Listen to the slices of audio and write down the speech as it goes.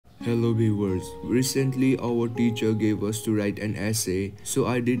Hello viewers, recently our teacher gave us to write an essay, so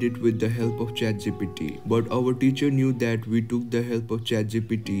I did it with the help of ChatGPT. But our teacher knew that we took the help of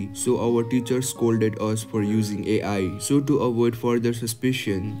ChatGPT, so our teacher scolded us for using AI. So to avoid further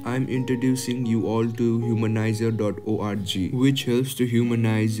suspicion, I'm introducing you all to Humanizer.org, which helps to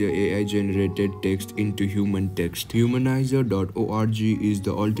humanize your AI generated text into human text. Humanizer.org is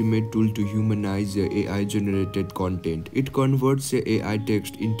the ultimate tool to humanize your AI generated content. It converts your AI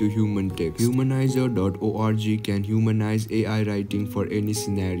text into human text. Humanizer.org can humanize AI writing for any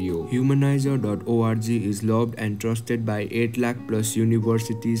scenario. Humanizer.org is loved and trusted by 8 lakh plus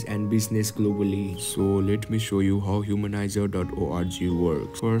universities and business globally. So let me show you how Humanizer.org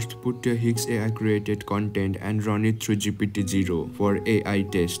works. First, put your Higgs AI created content and run it through GPT-0 for AI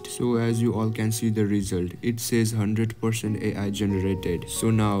test. So as you all can see the result, it says 100% AI generated.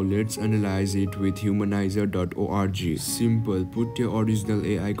 So now let's analyze it with Humanizer.org. Simple, put your original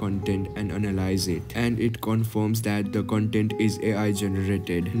AI content and analyze it, and it confirms that the content is AI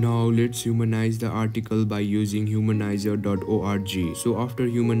generated. Now let's humanize the article by using Humanizer.org. So after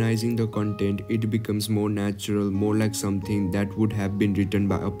humanizing the content, it becomes more natural, more like something that would have been written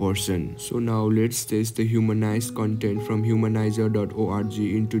by a person. So now let's test the humanized content from Humanizer.org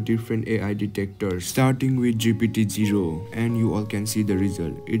into different AI detectors, starting with GPT-0, and you all can see the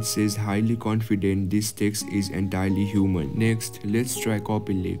result. It says highly confident this text is entirely human. Next, let's try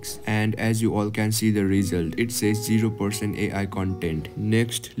copy leaks, and as you all can see the result, it says 0% AI content.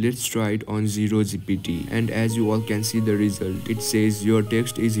 Next, let's try it on 0GPT, and as you all can see the result, it says your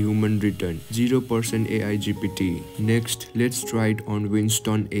text is human written, 0% AI GPT. Next, let's try it on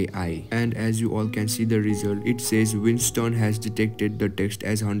Winston AI, and as you all can see the result, it says Winston has detected the text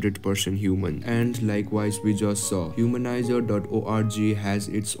as 100% human. And likewise, we just saw Humanizer.org has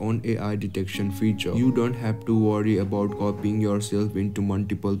its own AI detection feature. You don't have to worry about copying yourself into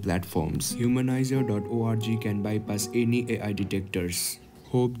multiple platforms. Humanizer.org can bypass any AI detectors.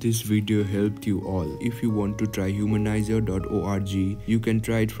 Hope this video helped you all. If you want to try Humanizer.org, you can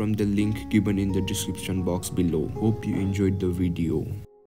try it from the link given in the description box below. Hope you enjoyed the video.